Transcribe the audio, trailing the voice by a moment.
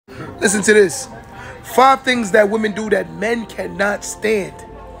Listen to this. 5 things that women do that men cannot stand.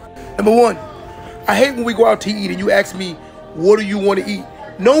 Number 1, I hate when we go out to eat and you ask me, what do you want to eat?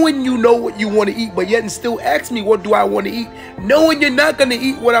 Knowing you know what you want to eat, but yet and still ask me, what do I want to eat? Knowing you're not going to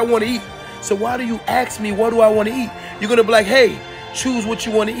eat what I want to eat. So why do you ask me, what do I want to eat? You're going to be like, hey, choose what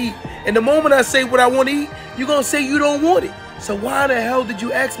you want to eat. And the moment I say what I want to eat, you're going to say you don't want it. So why the hell did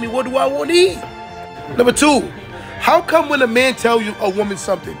you ask me, what do I want to eat? Number 2, how come when a man tells you a woman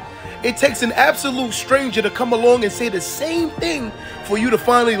something, it takes an absolute stranger to come along and say the same thing for you to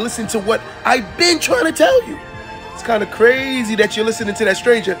finally listen to what I've been trying to tell you? It's kind of crazy that you're listening to that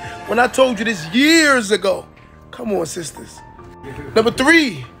stranger when I told you this years ago. Come on, sisters. Number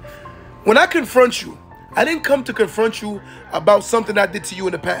 3, when I confront you, I didn't come to confront you about something I did to you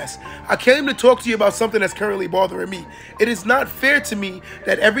in the past. I came to talk to you about something that's currently bothering me. It is not fair to me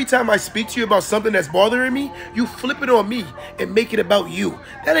that every time I speak to you about something that's bothering me, you flip it on me and make it about you.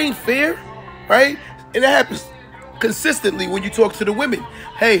 That ain't fair, right? And that happens consistently when you talk to the women.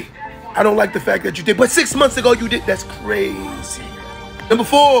 Hey, I don't like the fact that you did, but 6 months ago you did. That's crazy. Number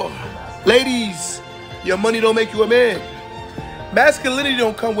 4, ladies, your money don't make you a man. Masculinity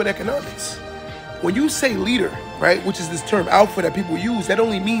don't come with economics. When you say leader, right, which is this term alpha that people use, that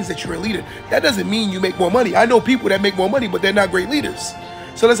only means that you're a leader. That doesn't mean you make more money. I know people that make more money, but they're not great leaders.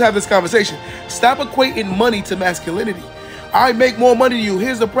 So let's have this conversation. Stop equating money to masculinity. I make more money than you.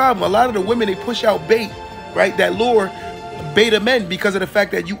 Here's the problem. A lot of the women, they push out bait, right, that lure beta men because of the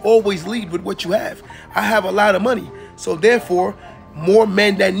fact that you always lead with what you have. I have a lot of money. So therefore, more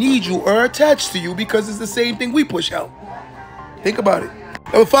men that need you are attached to you because it's the same thing we push out. Think about it.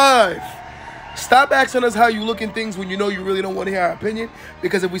 Number 5. Stop asking us how you look in things when you know you really don't want to hear our opinion.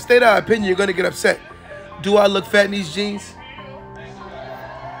 Because if we state our opinion, you're going to get upset. Do I look fat in these jeans?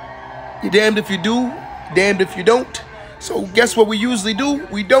 You're damned if you do, damned if you don't. So guess what we usually do?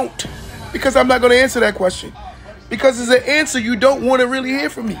 We don't. Because I'm not going to answer that question. Because it's an answer you don't want to really hear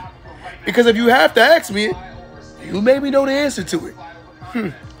from me. Because if you have to ask me it, you maybe know the answer to it.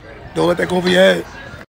 Don't let that go over your head.